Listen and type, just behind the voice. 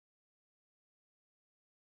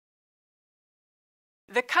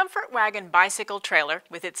The Comfort Wagon bicycle trailer,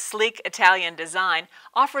 with its sleek Italian design,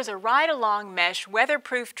 offers a ride-along mesh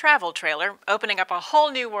weatherproof travel trailer, opening up a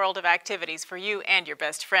whole new world of activities for you and your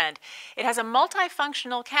best friend. It has a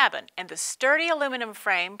multifunctional cabin, and the sturdy aluminum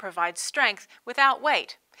frame provides strength without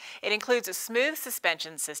weight. It includes a smooth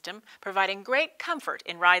suspension system, providing great comfort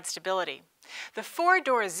in ride stability. The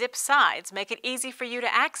four-door zip sides make it easy for you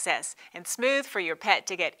to access and smooth for your pet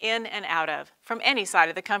to get in and out of from any side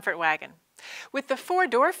of the Comfort Wagon. With the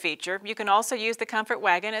four-door feature, you can also use the Comfort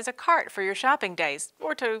Wagon as a cart for your shopping days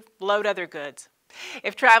or to load other goods.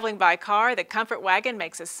 If traveling by car, the Comfort Wagon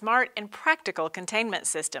makes a smart and practical containment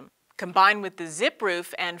system. Combined with the zip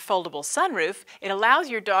roof and foldable sunroof, it allows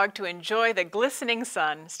your dog to enjoy the glistening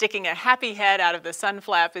sun, sticking a happy head out of the sun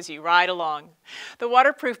flap as you ride along. The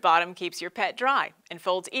waterproof bottom keeps your pet dry and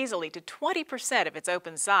folds easily to 20% of its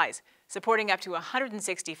open size. Supporting up to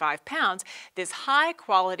 165 pounds, this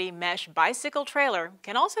high-quality mesh bicycle trailer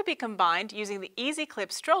can also be combined using the Easy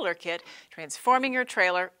Clip Stroller Kit, transforming your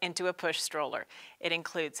trailer into a push stroller. It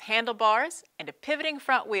includes handlebars and a pivoting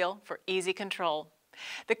front wheel for easy control.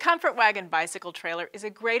 The Comfort Wagon bicycle trailer is a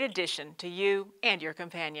great addition to you and your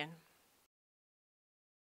companion.